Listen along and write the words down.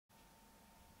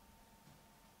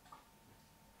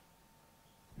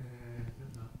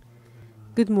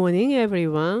Good morning,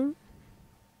 everyone.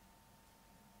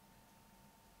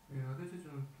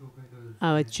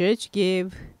 Our church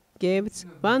gives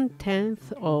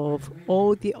 1/10 of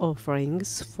all the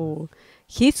offerings for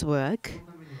His work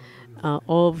uh,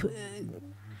 of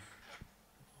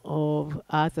of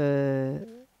other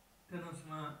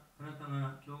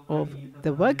of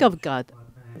the work of God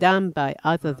done by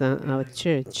other than our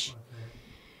church.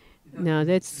 Now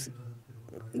let's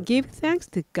give thanks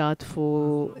to God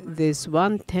for this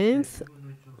 1/10.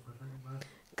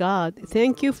 God,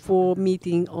 thank you for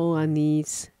meeting all our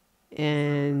needs,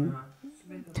 and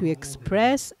to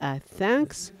express our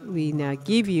thanks, we now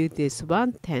give you this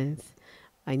 1/10.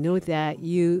 I know that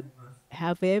you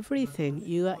have everything,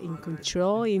 you are in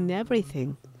control in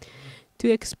everything.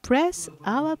 To express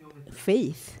our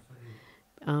faith,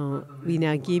 we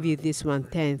now give you this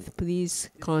 1/10. Please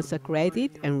consecrate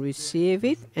it and receive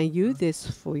it and use this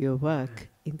for your work.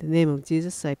 In the name of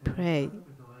Jesus, I pray.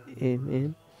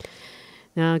 Amen.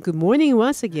 Now, good morning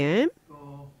once again.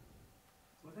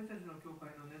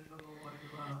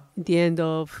 The end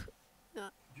of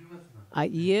a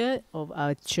year of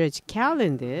our church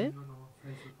calendar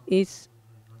is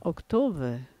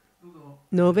October.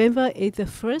 November is the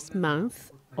first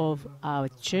month of our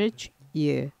church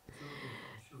year.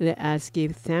 Let us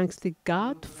give thanks to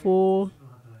God for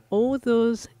all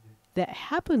those that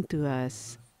happened to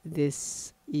us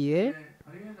this year.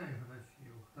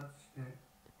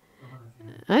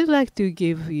 I'd like to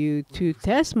give you two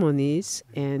testimonies,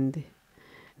 and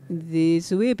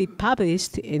these will be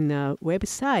published in a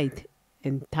website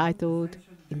entitled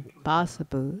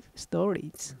Impossible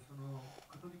Stories.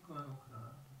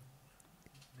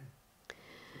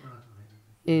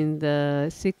 In the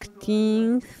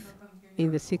 16th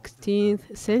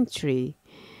century,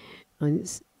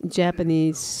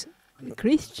 Japanese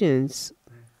Christians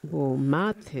were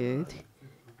martyred,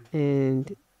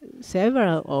 and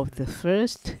several of the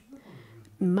first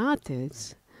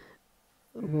martyrs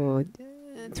were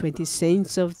 20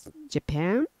 saints of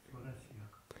Japan.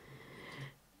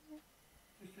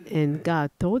 And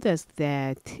God told us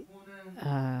that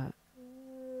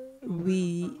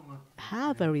we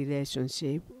have a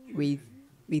relationship with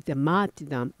the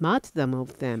martyrdom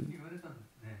of them.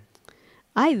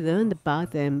 I learned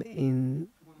about them in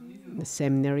the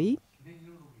seminary,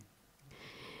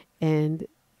 and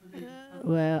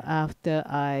well, after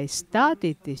I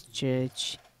started this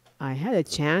church, I had a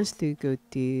chance to go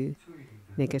to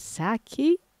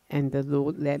Nagasaki, and the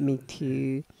Lord led me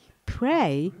to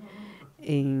pray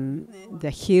in the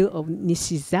hill of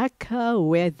Nishizaka,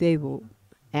 where they were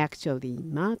actually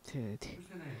martyred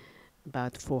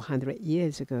about 400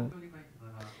 years ago.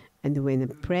 And when I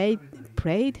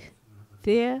prayed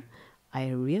there, I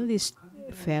really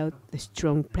felt the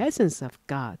strong presence of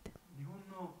God.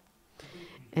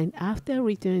 And after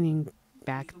returning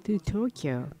back to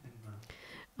Tokyo,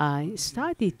 I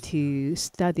started to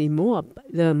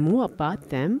learn more about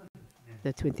them,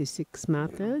 the 26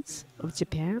 martyrs of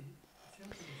Japan.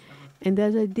 And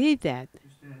as I did that,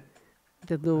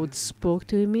 the Lord spoke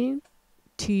to me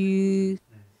to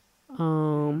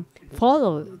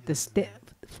follow the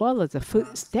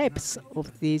footsteps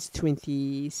of these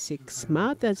 26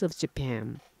 martyrs of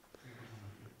Japan.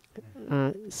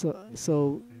 So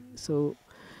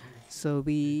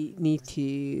we need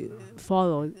to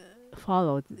follow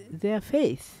their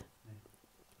faith.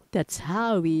 That's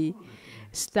how we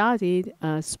started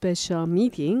a special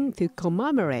meeting to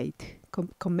commemorate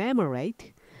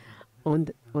on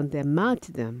their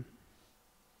martyrdom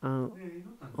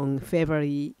on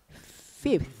February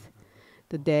 5th,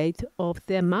 the date of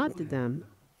their martyrdom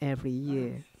every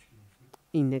year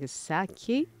in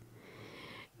Nagasaki.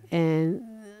 And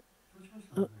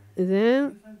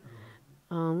then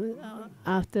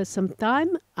after some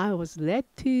time, I was led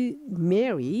to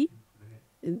marry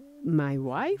my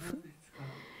wife.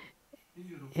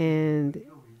 And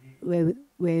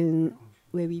when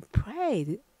we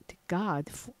prayed to God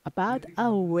about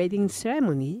our wedding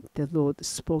ceremony, the Lord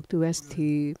spoke to us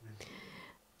to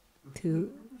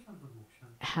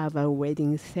have a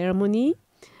wedding ceremony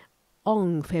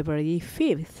on February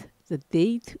 5th, the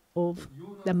date of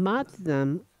the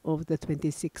martyrdom of the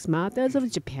 26 martyrs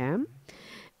of Japan.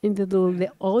 And the Lord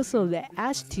also led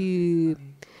us to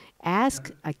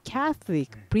ask a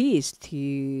Catholic priest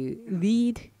to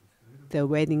lead the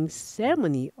wedding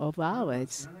ceremony of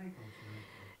ours.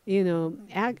 You know,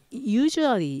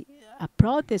 usually a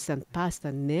Protestant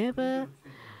pastor never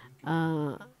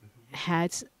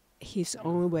has his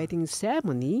own wedding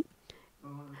ceremony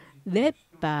led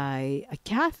by a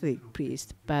Catholic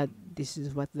priest, but this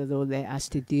is what the Lord led us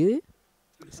to do.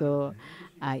 So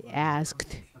I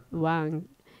asked one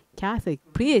Catholic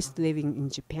priest living in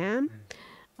Japan,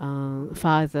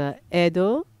 Father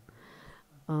Edo,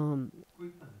 um,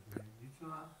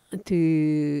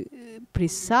 to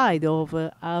preside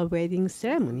over our wedding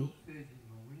ceremony.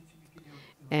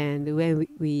 And when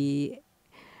we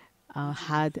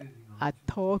had a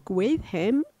talk with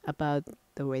him about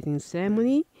the wedding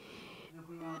ceremony,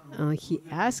 he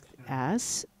asked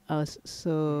us,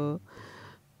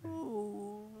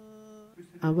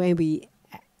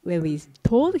 when we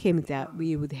told him that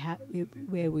we would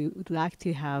like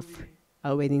to have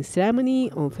a wedding ceremony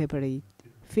on February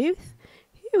 5th,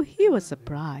 he was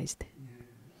surprised,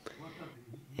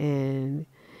 and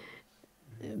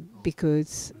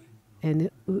because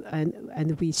and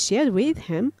we shared with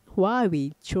him why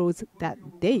we chose that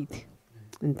date,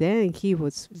 and then he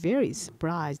was very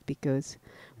surprised because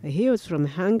he was from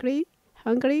Hungary,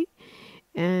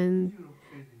 and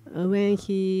when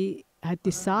he had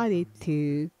decided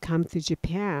to come to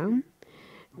Japan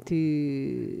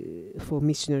for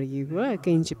missionary work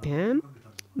in Japan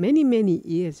many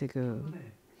years ago.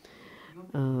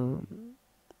 One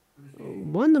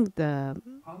of the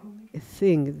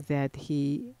things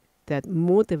that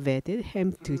motivated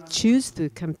him to choose to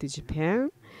come to Japan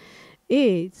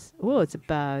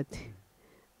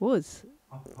was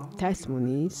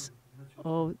testimonies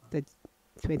of the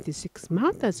 26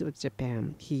 martyrs of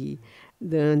Japan. He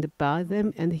learned about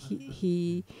them, and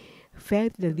he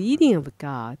felt the leading of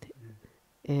God,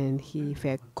 and he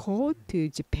felt called to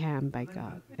Japan by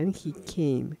God, and he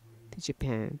came to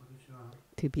Japan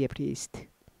to be a priest.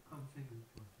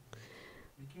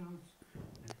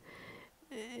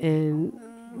 And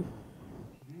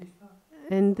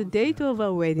the date of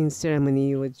our wedding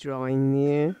ceremony was drawing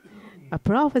near. A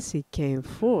prophecy came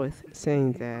forth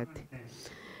saying that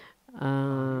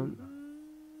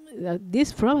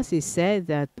this prophecy said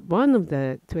that one of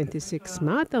the 26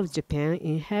 martyrs of Japan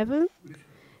in heaven,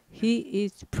 he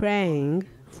is praying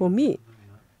for me.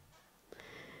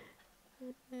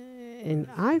 And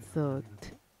I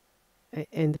thought,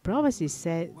 and the prophecy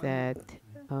said that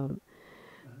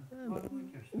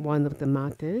one of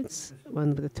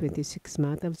the 26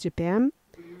 martyrs of Japan,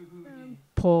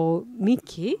 Paul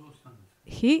Miki,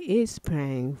 he is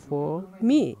praying for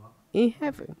me in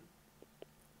heaven.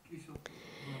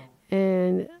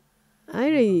 And I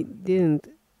really didn't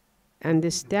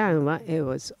understand what it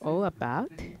was all about,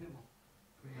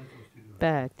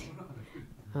 but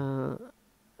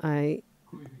I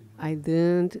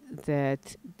learned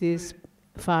that this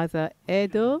Father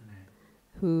Edo,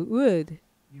 who would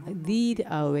lead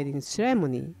our wedding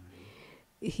ceremony,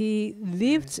 he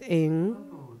lived in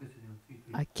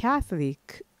a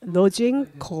Catholic lodging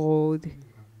called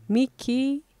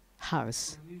Miki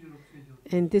House.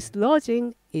 And this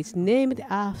lodging is named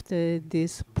after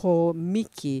this Paul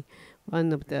Miki,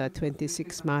 one of the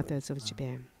 26 martyrs of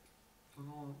Japan.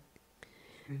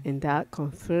 And that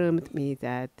confirmed me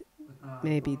that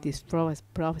maybe this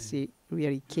prophecy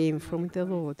really came from the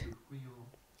Lord.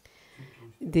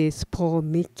 This Paul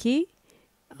Miki,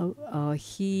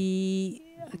 he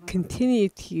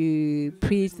continued to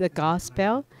preach the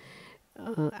gospel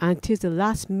until the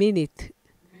last minute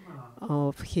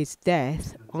of his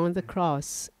death on the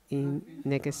cross in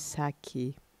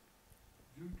Nagasaki.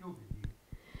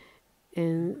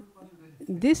 And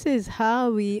this is how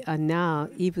we are now,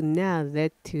 even now,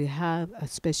 led to have a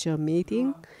special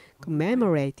meeting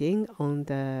commemorating on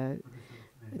the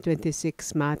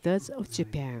 26 martyrs of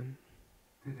Japan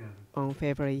on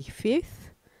February 5th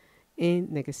in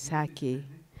Nagasaki.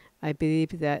 I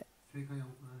believe that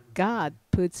God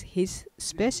puts His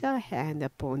special hand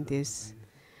upon this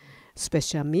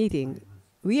special meeting.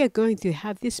 We are going to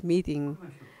have this meeting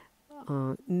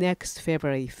next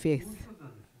February 5th.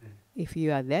 If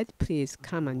you are led, please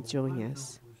come and join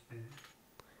us.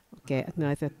 Okay,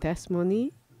 another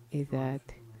testimony is that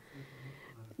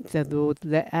the Lord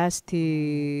led us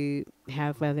to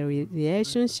have a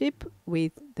relationship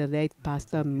with the late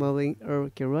Pastor Merlin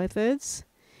Earl Carruthers,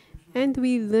 and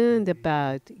we learned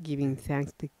about giving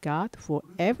thanks to God for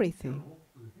everything.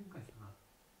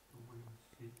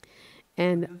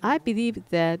 And I believe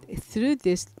that through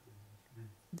this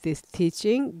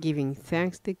teaching, giving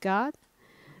thanks to God,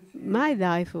 my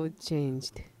life was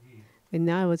changed. When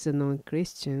I was a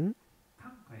non-Christian,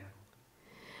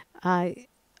 I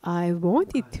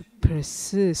wanted to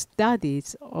pursue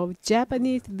studies of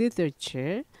Japanese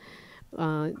literature.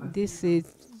 This is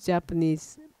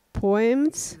Japanese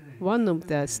poems, one of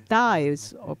the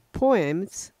styles of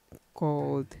poems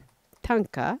called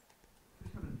tanka.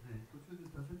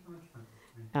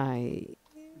 I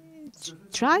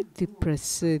tried to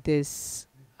pursue this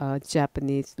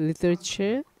Japanese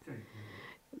literature,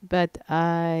 but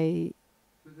I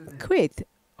quit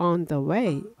on the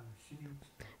way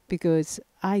because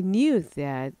I knew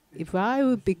that if I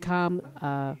would become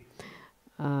a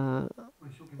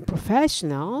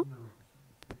professional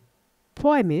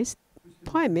poemist,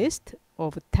 poemist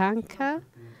of tanka,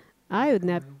 I would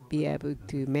not be able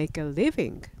to make a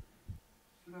living.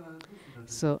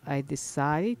 So I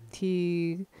decided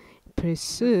to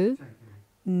pursue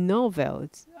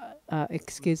novels,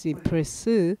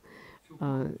 pursue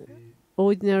uh,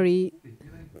 ordinary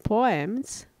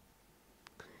poems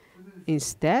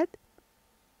instead.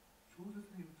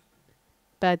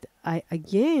 But I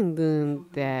again learned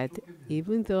that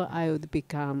even though I would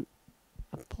become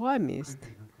a poemist,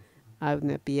 I would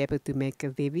not be able to make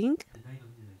a living.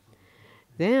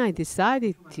 Then I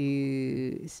decided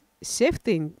to shift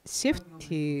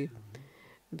to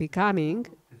becoming,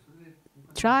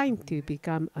 trying to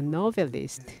become a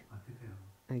novelist.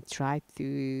 I tried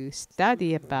to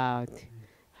study about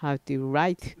how to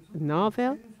write a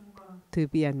novel to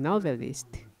be a novelist.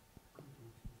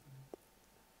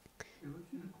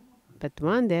 But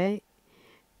one day,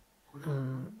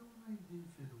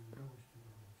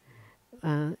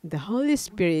 uh, the Holy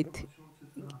Spirit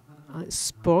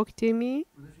spoke to me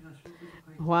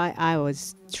while I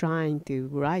was trying to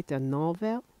write a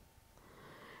novel.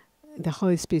 The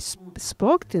Holy Spirit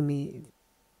spoke to me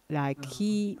like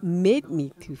He made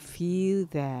me to feel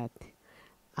that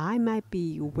I might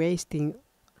be wasting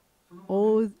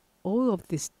all, all of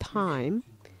this time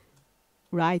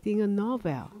writing a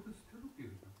novel.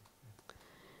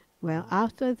 Well,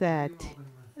 after that,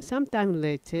 sometime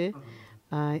later,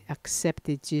 I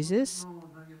accepted Jesus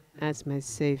as my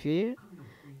Savior.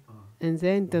 And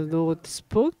then the Lord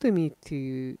spoke to me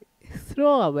to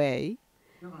throw away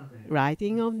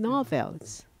writing of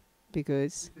novels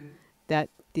because that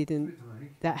didn't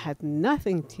that had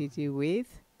nothing to do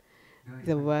with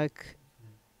the work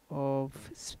of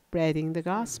spreading the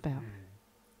gospel.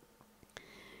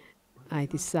 I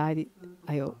decided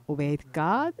I obeyed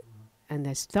God and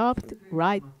I stopped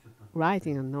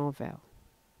writing a novel.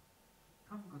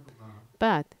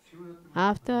 But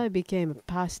after I became a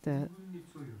pastor,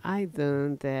 I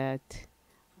learned that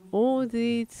all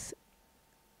these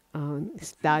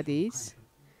studies,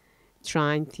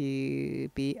 trying to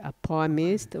be a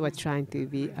poemist or trying to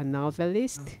be a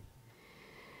novelist,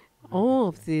 all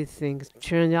of these things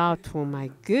turned out for my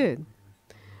good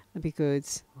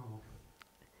because,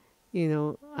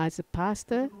 as a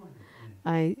pastor,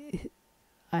 I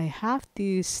I have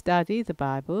to study the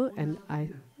Bible and I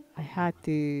had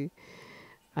to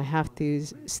I have to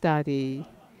study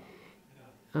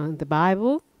the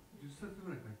Bible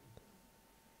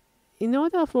in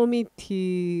order for me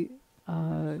to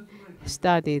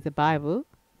study the Bible.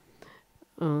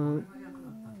 Uh,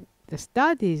 the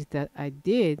studies that I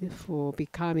did for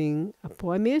becoming a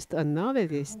poemist or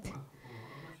novelist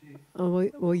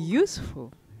were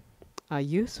useful. Are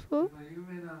useful,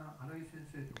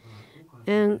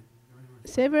 and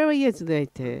several years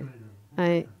later,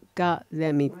 I God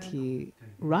led me to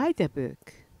write a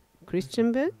book,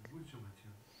 Christian book.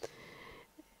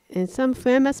 And some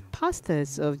famous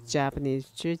pastors of Japanese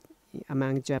church,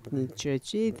 among Japanese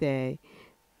churches, they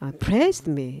praised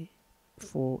me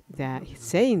for that,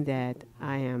 saying that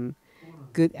I am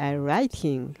good at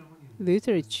writing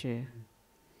literature.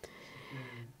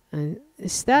 And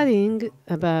studying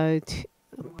about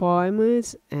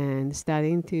poems and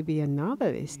studying to be a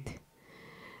novelist,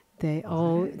 they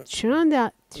all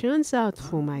turns out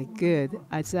for my good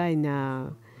as I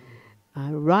now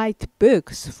write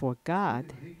books for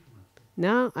God.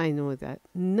 Now I know that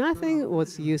nothing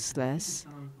was useless.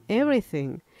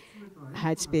 Everything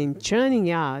has been churning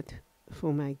out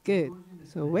for my good.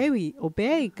 So when we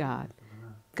obey God,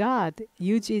 God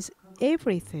uses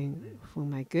everything for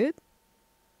my good,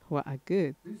 for our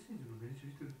good.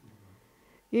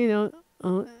 You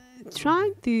know,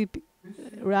 trying to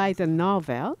write a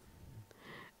novel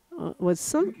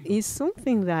is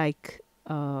something like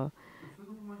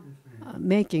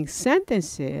making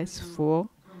sentences for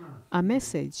a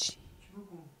message,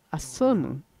 a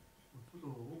sermon.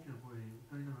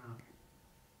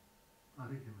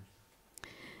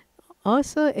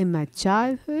 Also, in my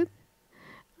childhood,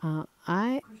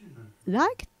 I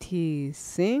like to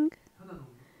sing.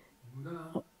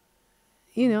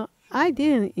 I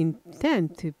didn't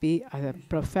intend to be a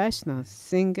professional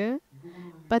singer,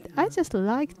 but I just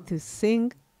like to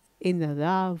sing in a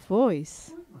loud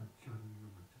voice.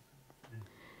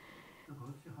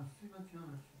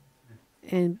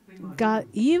 And God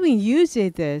even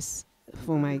uses this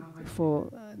for my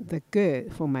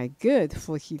good,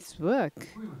 for His work.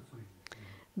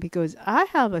 because I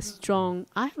have a strong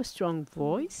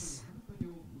voice,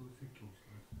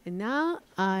 and now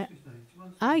I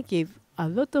give a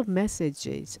lot of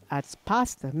messages as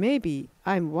pastor. Maybe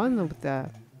I'm one of the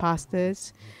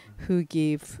pastors who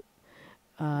give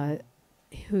uh,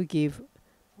 who give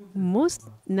most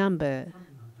number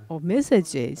of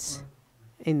messages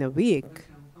in a week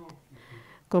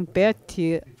compared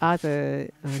to other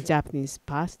Japanese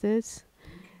pastors.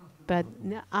 But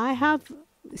I have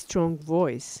strong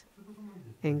voice,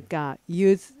 and God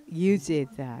uses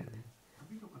that.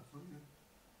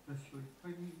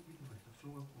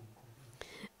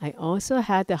 I also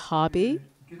had a hobby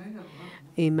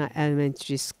in my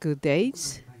elementary school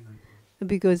days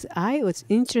because I was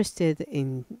interested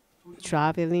in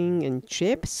traveling and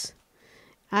trips.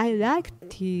 I like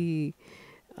to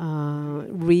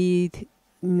read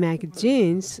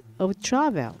magazines of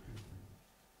travel,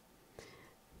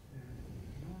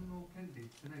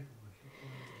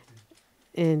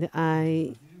 and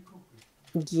I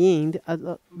gained a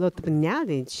lot of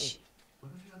knowledge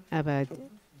about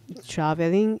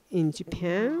traveling in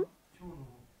Japan.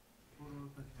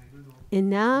 And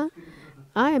now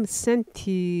I am sent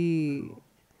to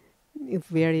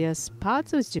various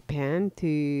parts of Japan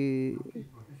to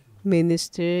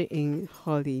minister in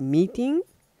holy meeting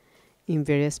in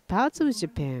various parts of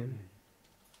Japan.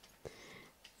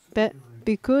 But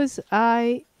because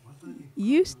I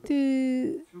used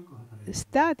to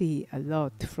study a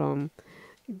lot from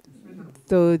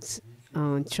those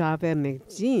travel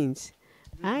magazines,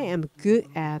 I am good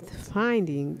at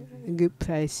finding good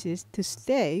places to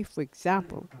stay. For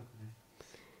example,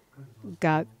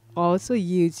 God also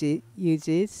uses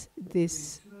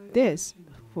this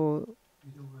for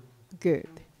good.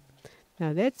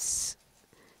 Now let's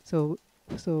so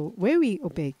so when we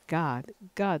obey God,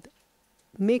 God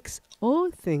makes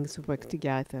all things work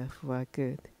together for our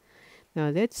good. Now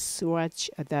let's watch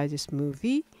a digest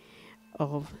movie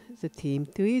of the team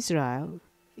to Israel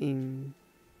in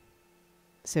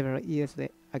several years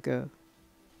ago.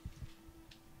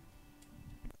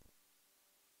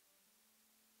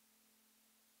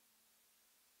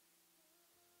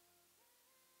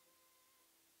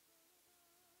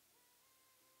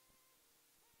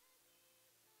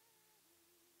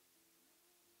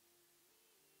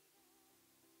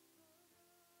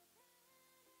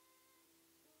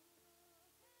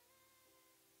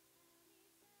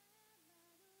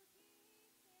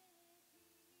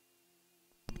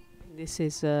 This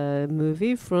is a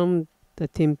movie from the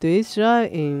team to Israel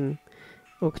in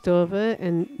October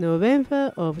and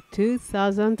November of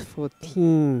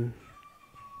 2014.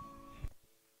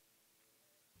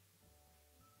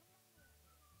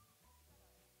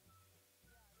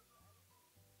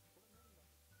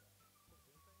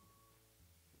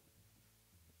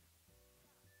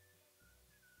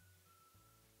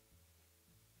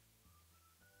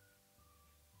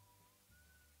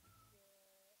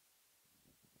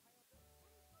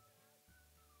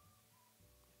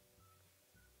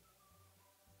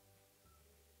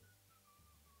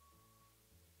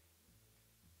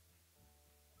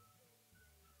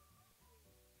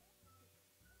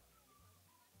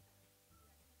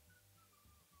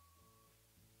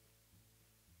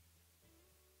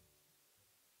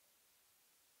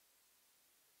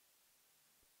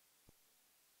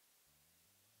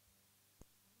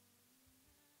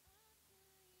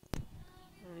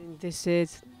 And this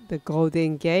is the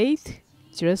Golden Gate,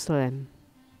 Jerusalem.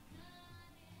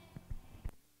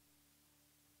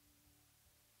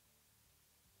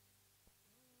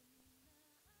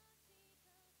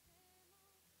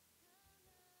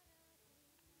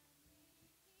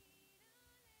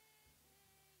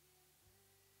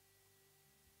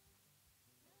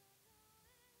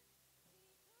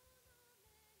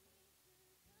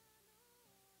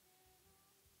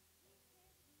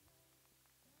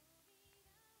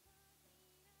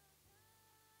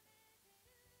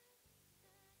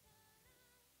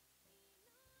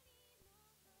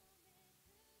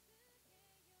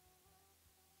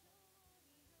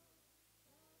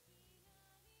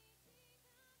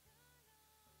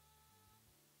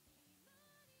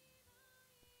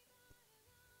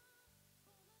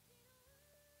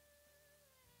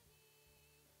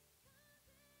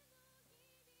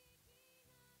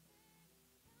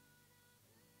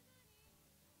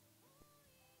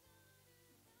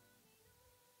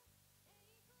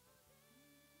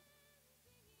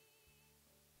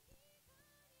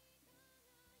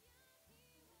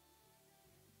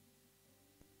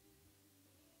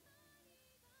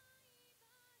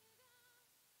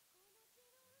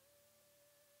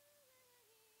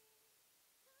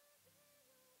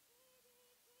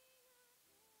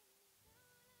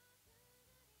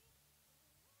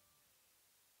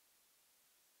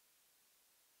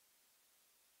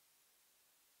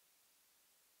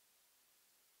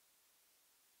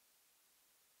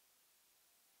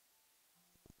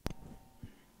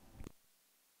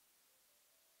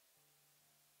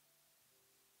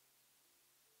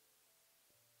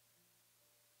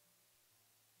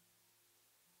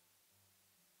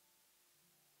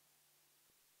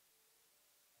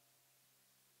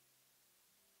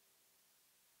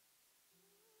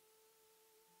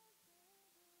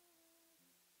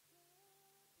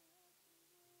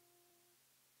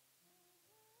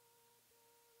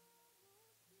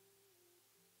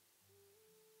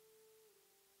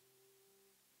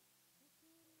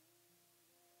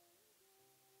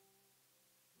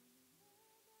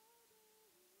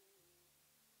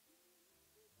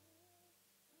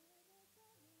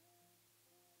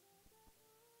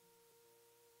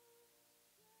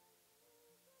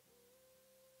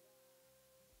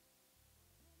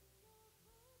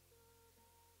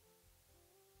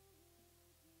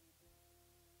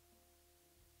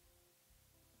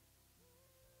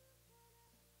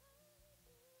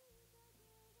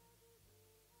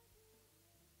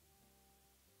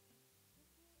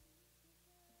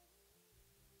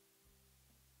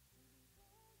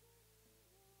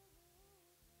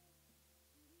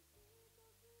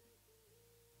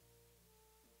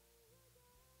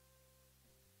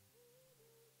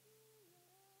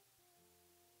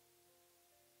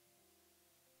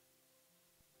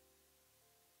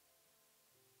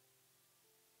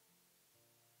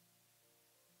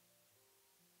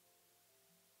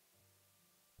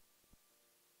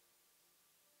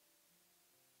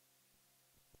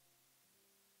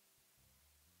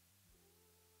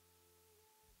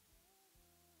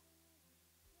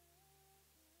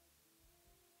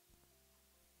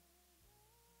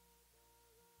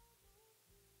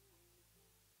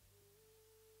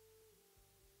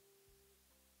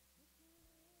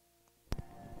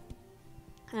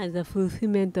 as a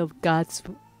fulfillment of God's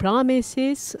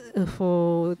promises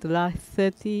for the last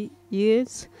 30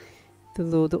 years, the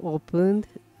Lord opened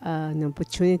an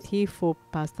opportunity for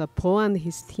Pastor Paul and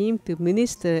his team to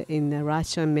minister in the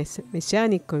Russian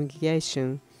Messianic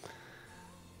congregation.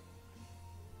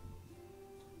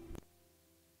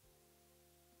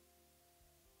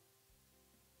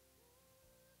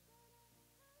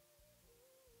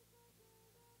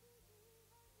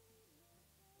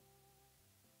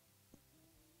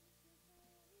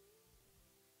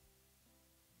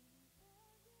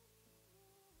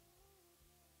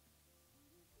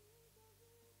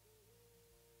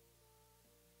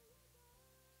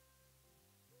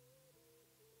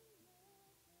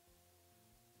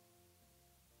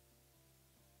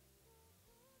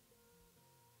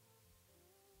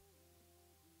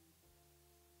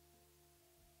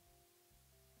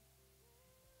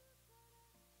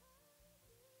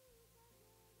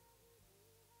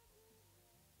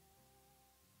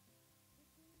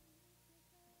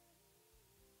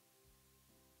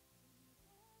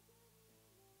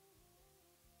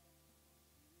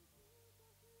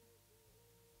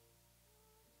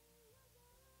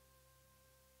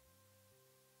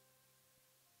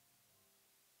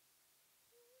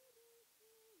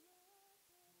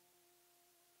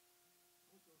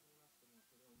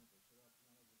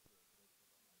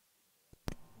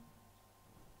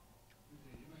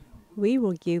 We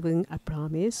were given a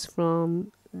promise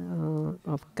from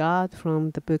of God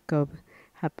from the book of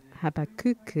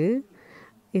Habakkuk.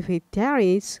 If it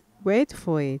tarries, wait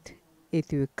for it.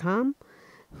 It will come.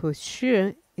 For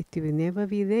sure, it will never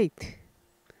be late.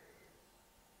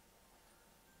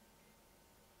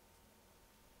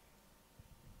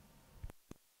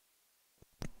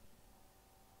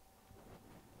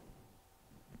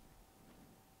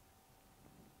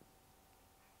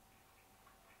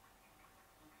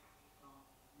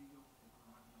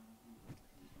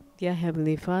 Dear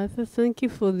Heavenly Father, thank you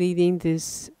for leading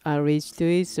this outreach to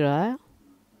Israel.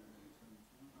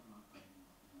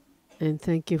 And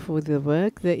thank you for the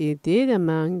work that you did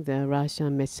among the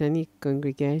Russian Messianic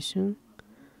congregation.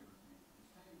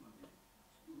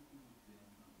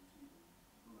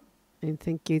 And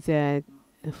thank you that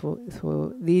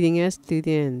for leading us to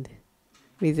the end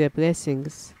with the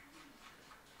blessings.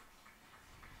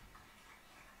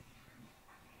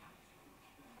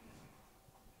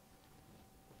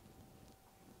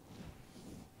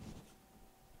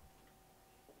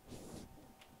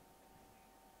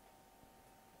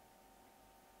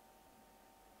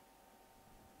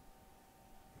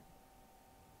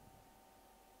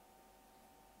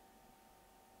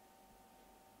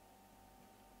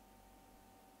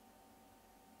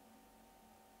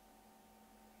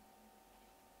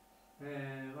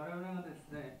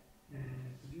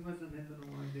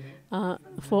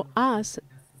 For us,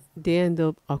 the end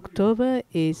of October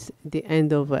is the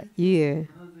end of a year,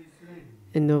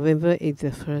 and November is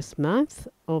the first month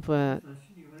of a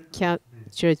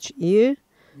church year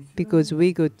because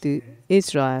we go to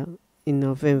Israel in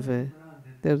November.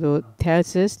 The Lord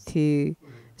tells us to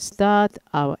start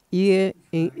our year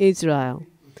in Israel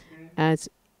as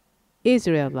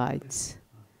Israelites.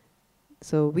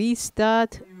 So we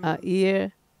start a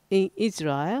year in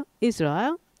Israel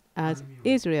as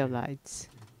Israelites.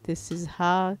 This is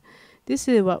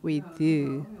what we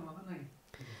do.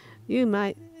 You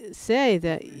might say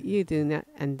that you do not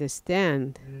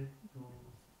understand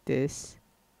this.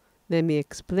 Let me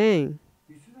explain.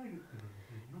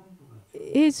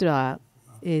 Israel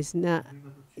is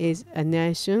a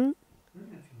nation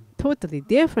totally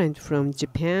different from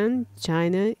Japan,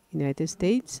 China, United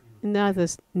States, and other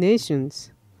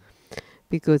nations,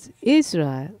 because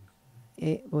Israel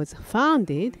was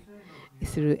founded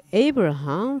through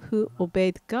Abraham, who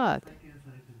obeyed God.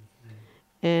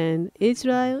 And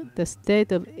Israel, the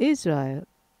state of Israel,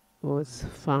 was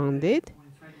founded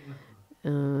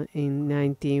in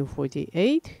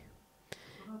 1948.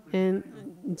 And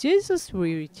Jesus will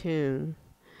return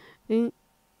in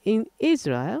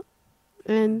Israel,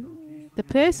 and the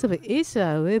place of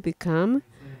Israel will become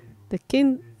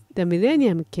the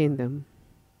Millennium Kingdom.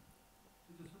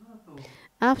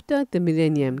 After the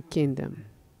Millennium Kingdom,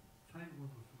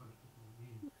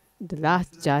 the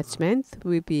last judgment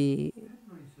will be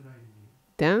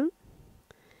done,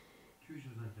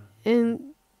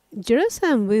 and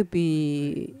Jerusalem will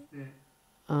be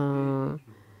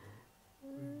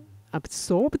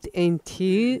absorbed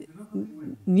into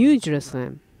New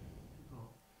Jerusalem.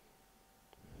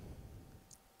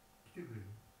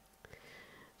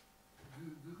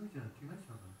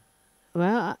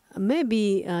 Well,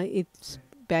 maybe it's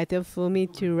better for me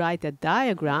to write a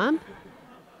diagram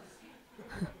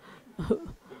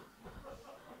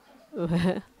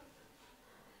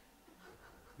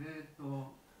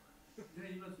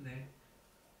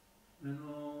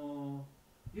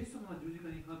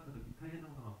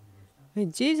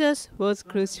When Jesus was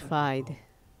crucified,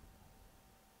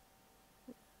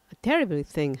 a terrible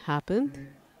thing happened.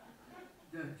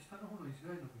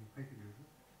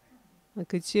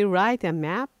 Could you write a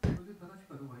map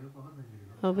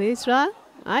of Israel?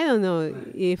 I don't know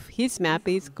if his map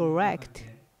is correct.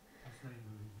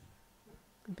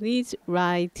 Please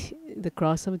write the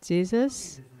cross of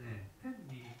Jesus.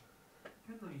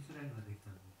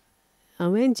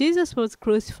 And when Jesus was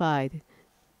crucified,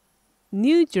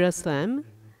 New Jerusalem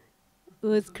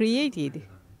was created.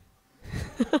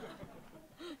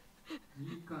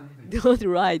 Don't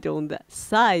write on that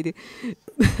side.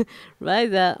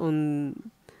 Write that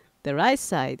on the right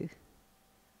side.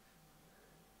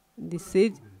 This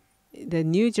is the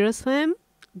New Jerusalem.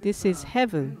 This is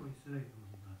heaven.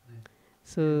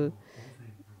 So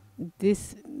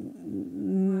this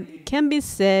can be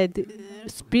said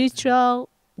spiritual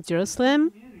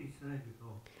Jerusalem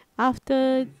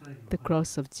after the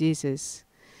cross of Jesus.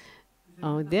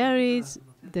 There is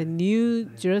the New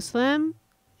Jerusalem,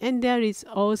 and there is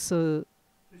also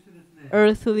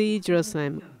earthly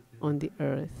Jerusalem on the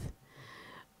earth.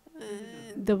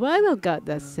 The word of God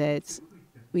that says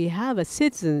we have a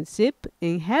citizenship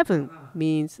in heaven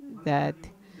means that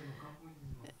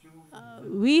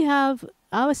we are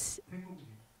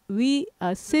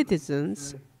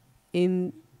citizens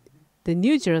in the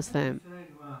New Jerusalem.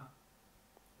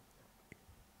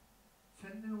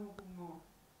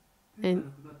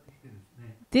 And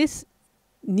this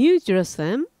New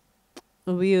Jerusalem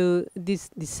will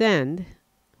descend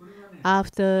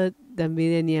after the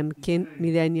millennium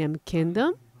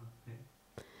kingdom,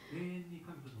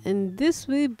 and this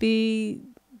will be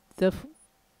the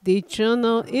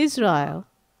eternal Israel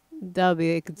that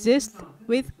will exist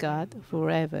with God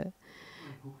forever.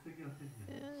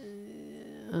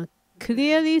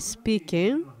 Clearly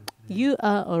speaking, you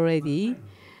are already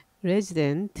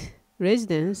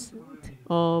residents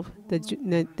of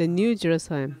the New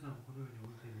Jerusalem.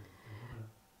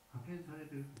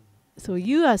 So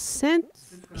you are sent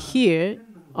here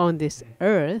on this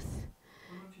earth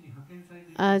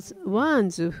as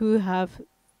ones who have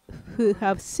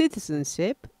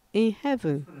citizenship in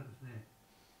heaven.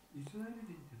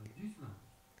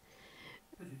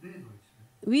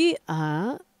 We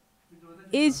are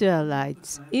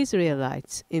Israelites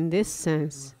in this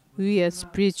sense. We are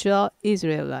spiritual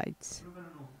Israelites.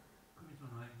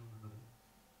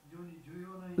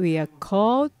 We are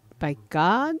called by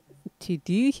God to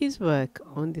do His work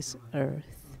on this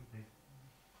earth.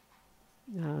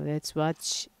 Now let's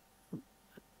watch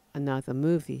another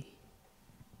movie.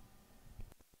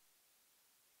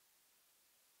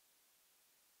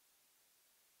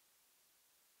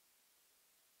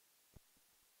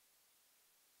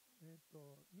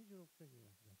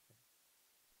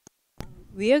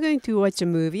 We are going to watch a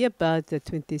movie about the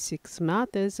 26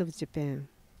 martyrs of Japan.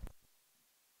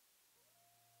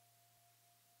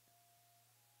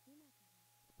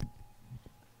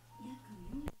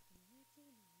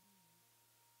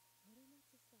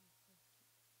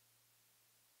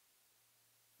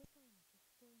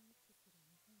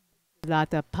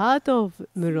 Latter part of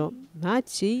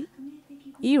Muromachi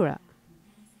era,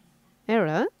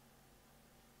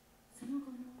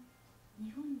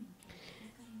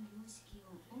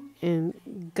 and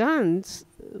guns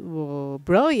were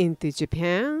brought into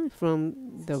Japan from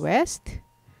the West,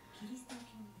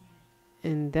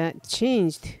 and that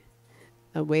changed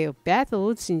a way of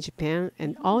battles in Japan,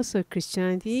 and also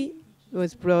Christianity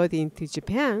was brought into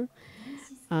Japan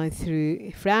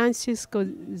through Francisco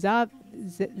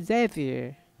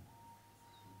Xavier.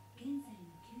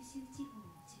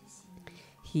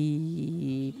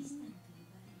 He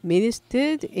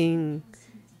ministered in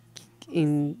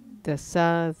the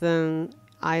southern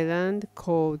island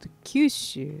called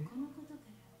Kyushu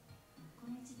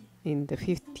in the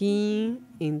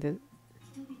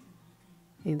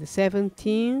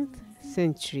 17th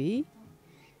century,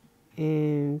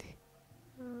 and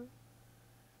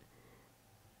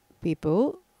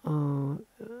people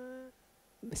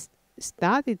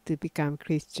started to become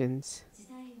Christians.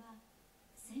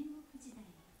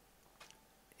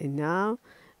 And now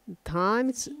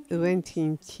times went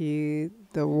into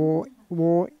the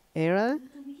war era,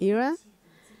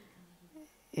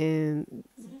 and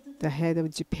the head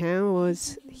of Japan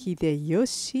was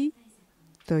Hideyoshi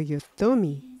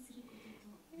Toyotomi,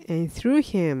 and through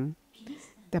him,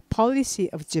 the policy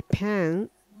of Japan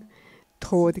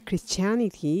toward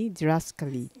Christianity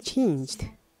drastically changed.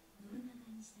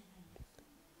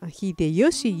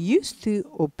 Hideyoshi used to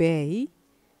obey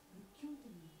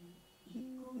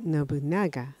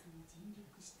Nobunaga.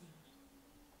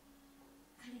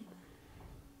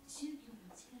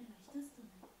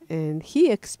 And he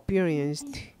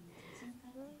experienced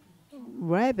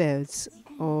rebels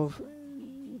of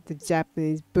the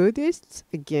Japanese Buddhists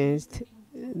against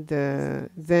the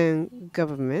then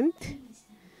government.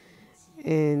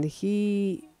 And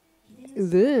he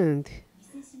learned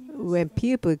when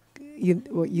people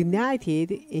were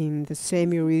united in the same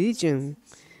religion,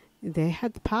 they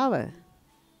had power.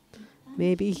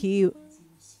 Maybe he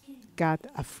got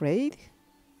afraid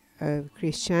of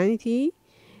Christianity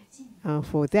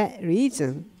for that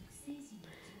reason,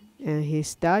 and he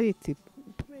started to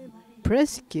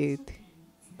persecute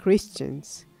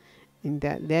Christians, and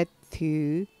that led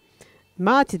to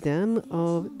martyrdom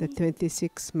of the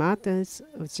 26 martyrs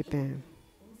of Japan,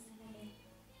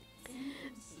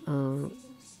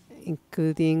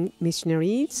 including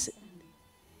missionaries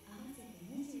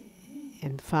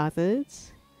and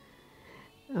fathers.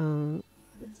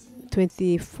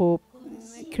 24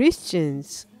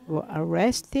 Christians were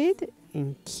arrested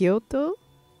in Kyoto,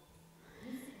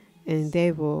 and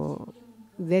they were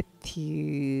led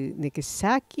to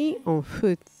Nagasaki on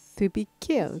foot to be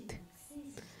killed.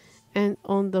 And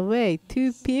on the way,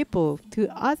 two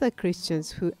other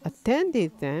Christians who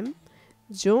attended them,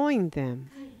 joined them.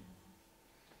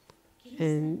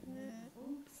 And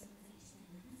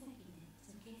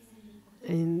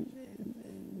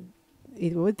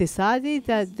it was decided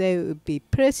that they would be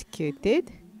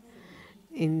persecuted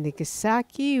in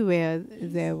Nagasaki, where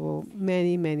there were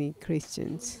many, many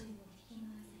Christians.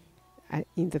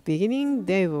 In the beginning,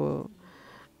 they were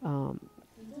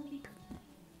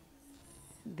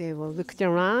looked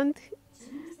around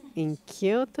in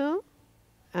Kyoto,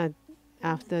 and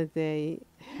after they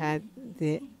had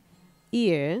the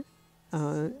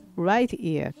right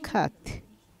ear cut.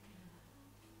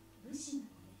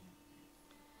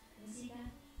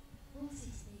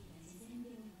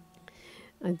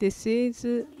 And this is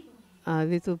a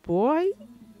little boy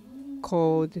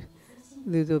called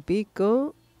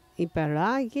Ludovico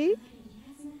Ibaragi.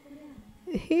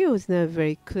 He was not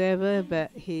very clever, but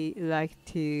he liked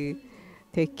to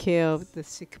take care of the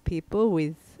sick people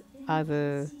with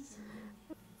other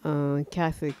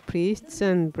Catholic priests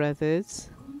and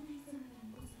brothers.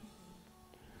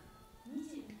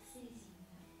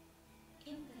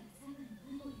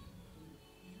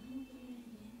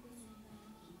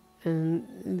 And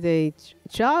they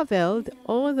traveled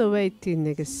all the way to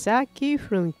Nagasaki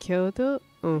from Kyoto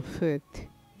on foot.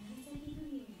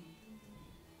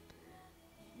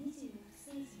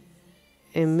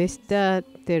 And Mr.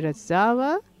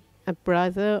 Terazawa, a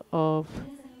brother of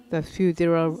the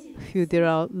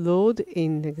feudal lord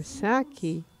in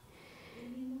Nagasaki,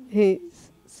 he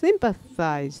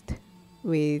sympathized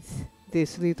with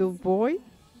this little boy.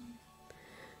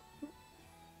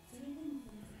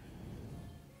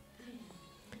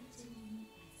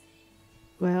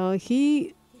 Well,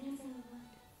 he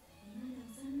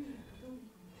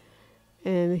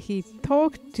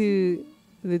talked to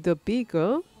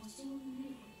Ludovico,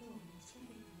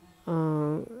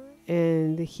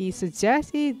 and he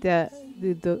suggested that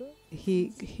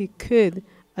he could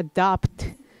adopt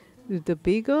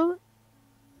Ludovico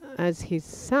as his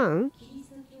son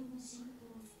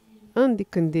on the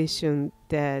condition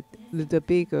that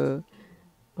Ludovico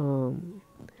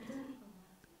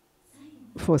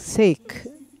forsake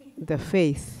the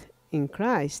faith in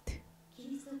Christ.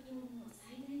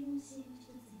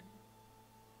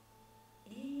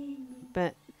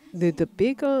 But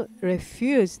Ludovico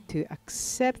refused to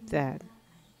accept that,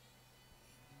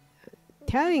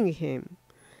 telling him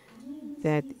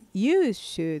that you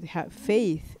should have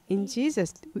faith in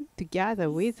Jesus together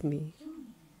with me.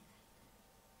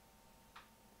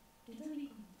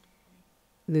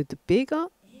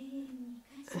 Ludovico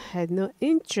had no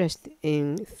interest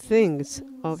in things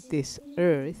of this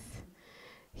earth.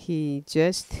 He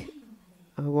just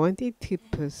wanted to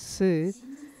pursue,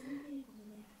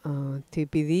 to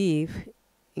believe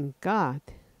in God.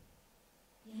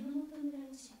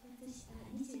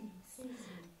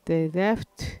 They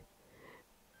left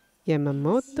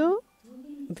Yamamoto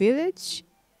village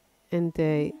and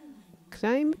they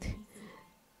climbed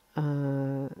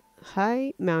a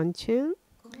high mountain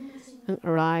and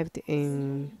arrived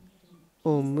in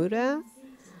Omura,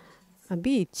 a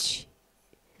beach.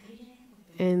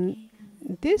 And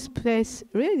this place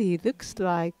really looks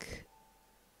like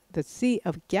the Sea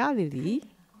of Galilee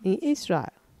in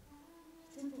Israel.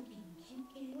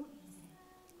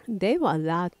 They were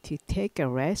allowed to take a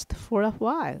rest for a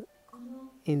while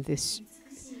in this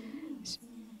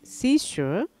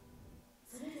seashore,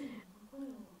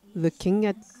 looking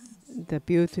at the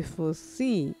beautiful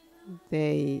sea,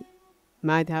 they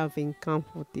might have been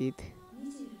comforted.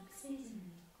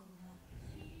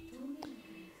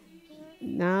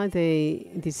 Now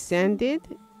they descended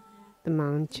the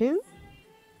mountain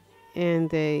and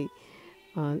they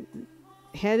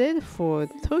headed for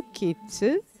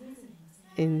Tokitsu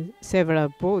in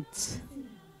several boats.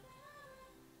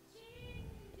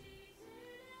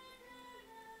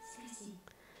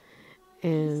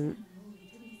 And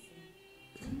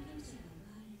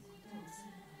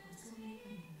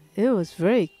it was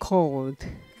very cold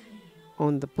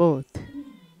on the boat.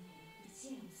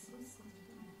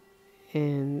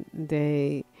 And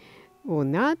they were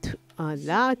not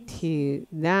allowed to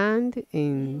land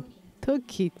in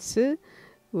Tokitsu,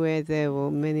 where there were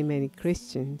many, many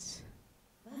Christians.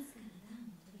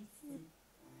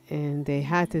 And they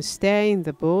had to stay in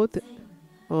the boat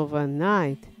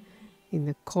overnight in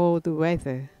the cold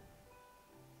weather.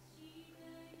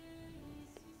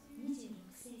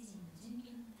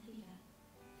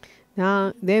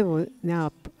 Now they were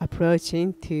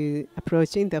approaching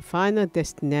the final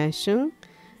destination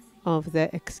of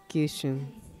the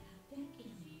execution.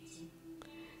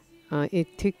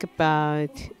 It took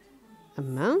about a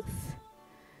month,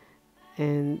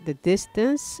 and the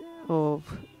distance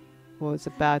was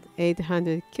about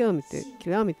 800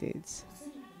 kilometers.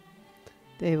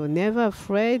 They were never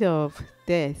afraid of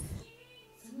death.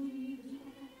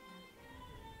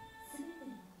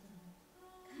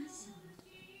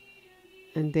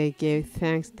 And they gave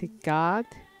thanks to God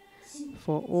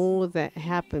for all that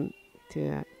happened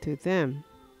to them.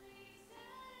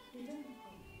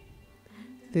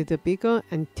 Ludovico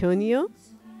Antonio,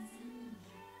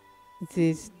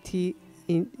 these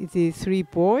three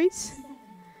boys,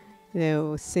 they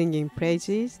were singing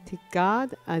praises to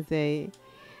God as they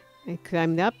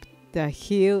climbed up the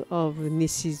hill of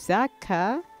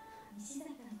Nishizaka.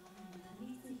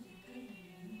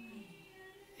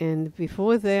 And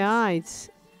before their eyes,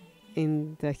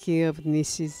 in the hill of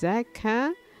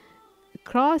Nishizaka,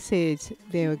 crosses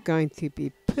they were going to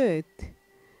be put,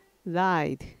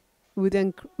 light,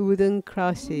 wooden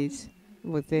crosses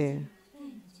were there.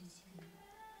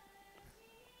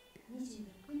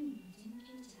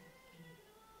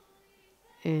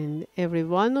 And every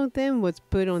one of them was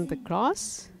put on the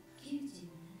cross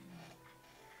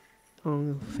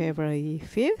on February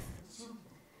 5th.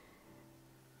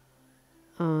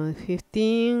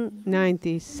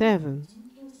 1597,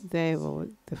 they were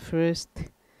the first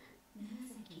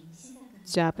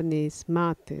Japanese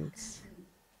martyrs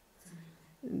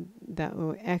that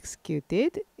were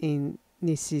executed in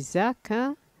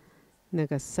Nishizaka,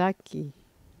 Nagasaki.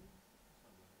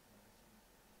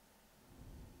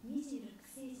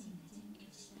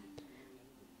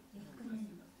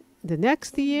 The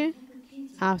next year,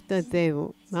 after they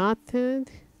were martyred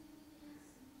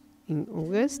in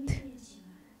August,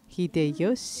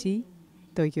 Hideyoshi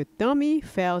Toyotomi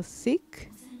fell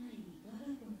sick.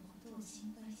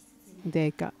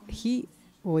 He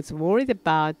was worried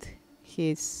about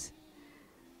his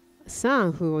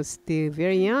son, who was still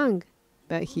very young,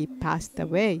 but he passed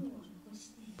away.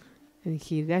 And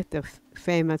he left the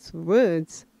famous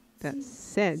words that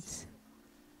says,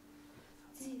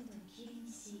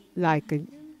 like a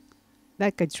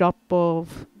drop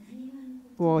of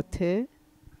water,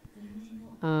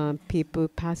 people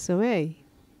pass away.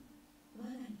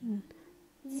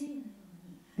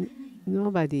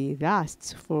 Nobody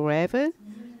lasts forever,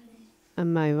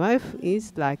 and my life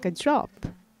is like a drop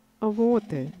of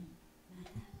water.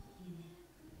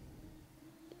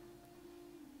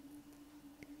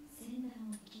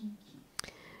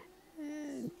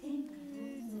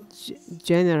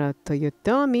 General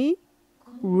Toyotomi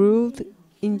ruled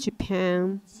in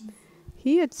Japan.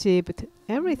 He achieved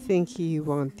everything he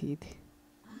wanted.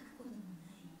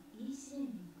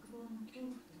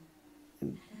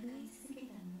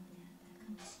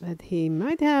 But he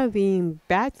might have been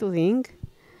battling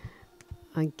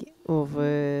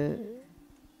over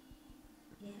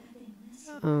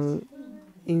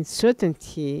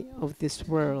uncertainty of this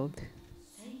world.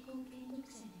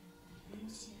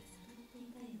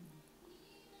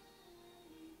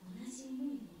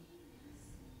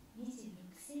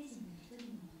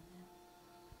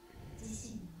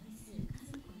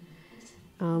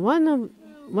 One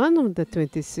of the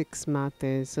 26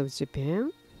 martyrs of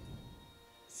Japan,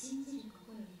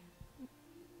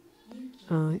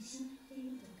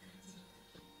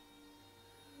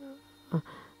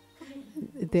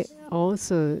 they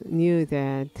also knew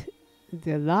that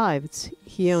their lives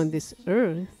here on this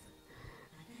earth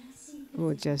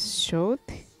were just short,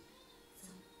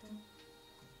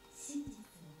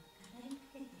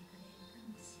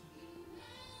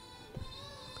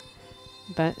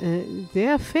 but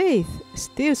their faith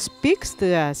still speaks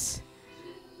to us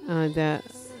that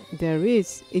there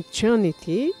is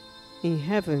eternity in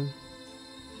heaven.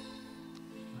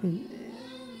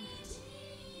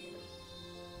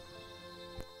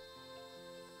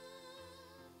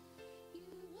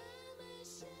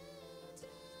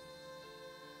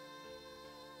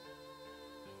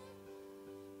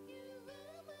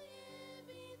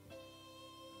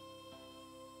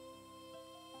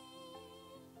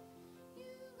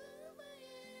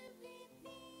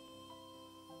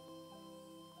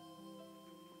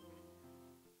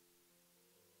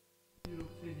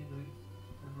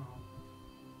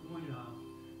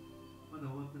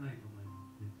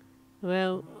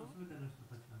 Well,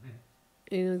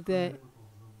 they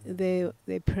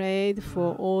prayed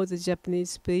for all the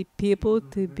Japanese people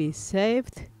to be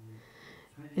saved,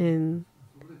 and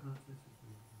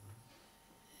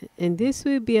this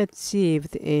will be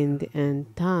achieved in the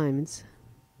end times.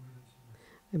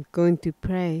 I'm going to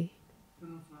pray.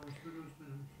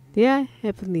 Dear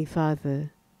Heavenly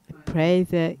Father, I pray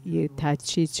that you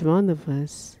touch each one of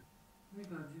us.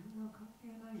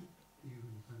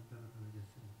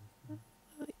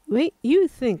 When you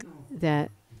think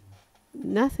that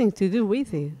nothing to do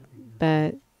with you,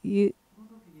 but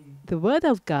the Word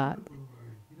of God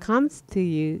comes to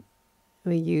you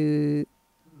when you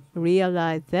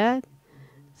realize that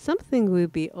something will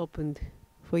be opened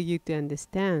for you to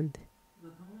understand.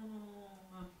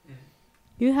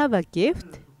 You have a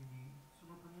gift.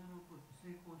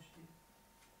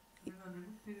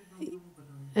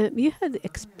 You had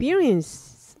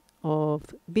experience of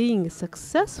being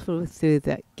successful through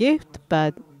that gift,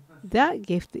 but that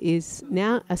gift is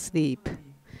now asleep.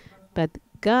 But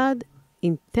God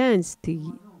intends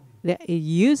to let you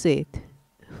use it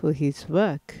for His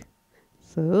work.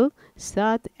 So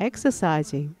start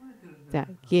exercising that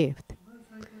gift.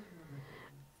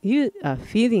 You are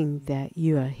feeling that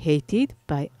you are hated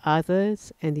by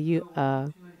others and you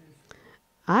are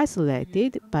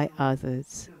isolated by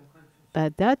others.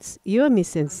 But that's your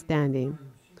misunderstanding.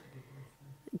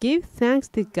 Give thanks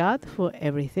to God for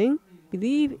everything.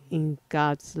 Believe in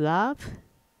God's love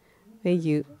when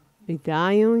you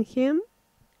rely on Him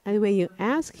and when you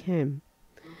ask Him.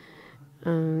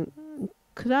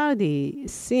 Cloudy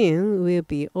sin will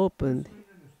be opened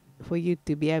for you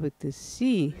to be able to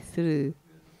see through.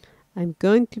 I'm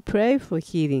going to pray for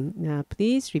healing. Now,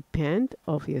 please repent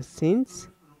of your sins.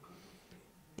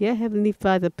 Dear Heavenly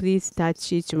Father, please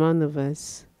touch each one of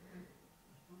us.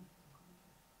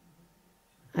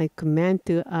 I command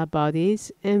to our bodies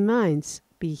and minds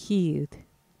be healed.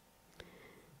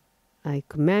 I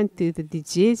command to the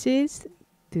diseases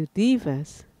to leave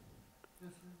us.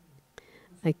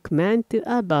 I command to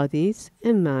our bodies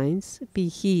and minds be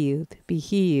healed, be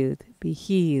healed, be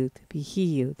healed, be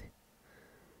healed.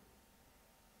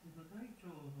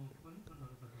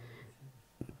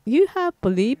 You have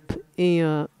polyp in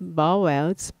your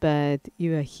bowels, but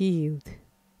you are healed.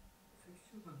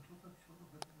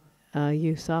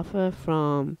 You suffer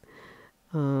from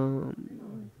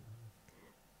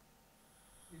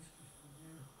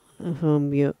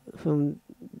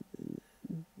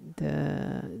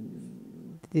the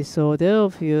disorder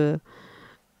of your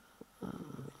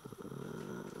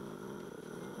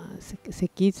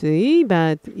sekizui,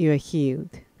 but you are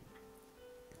healed.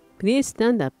 Please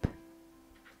stand up.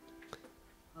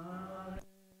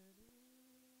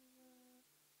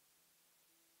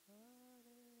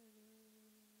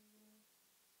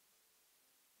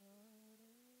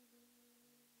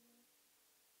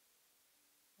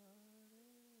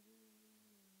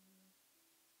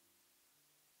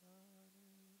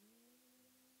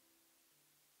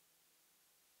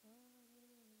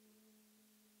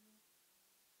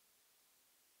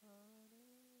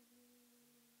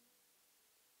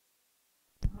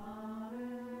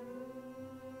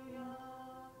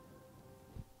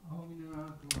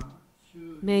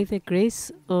 May the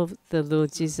grace of the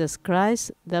Lord Jesus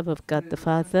Christ, love of God the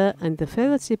Father, and the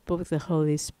fellowship of the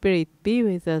Holy Spirit be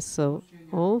with us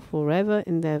all forever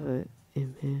and ever.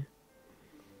 Amen.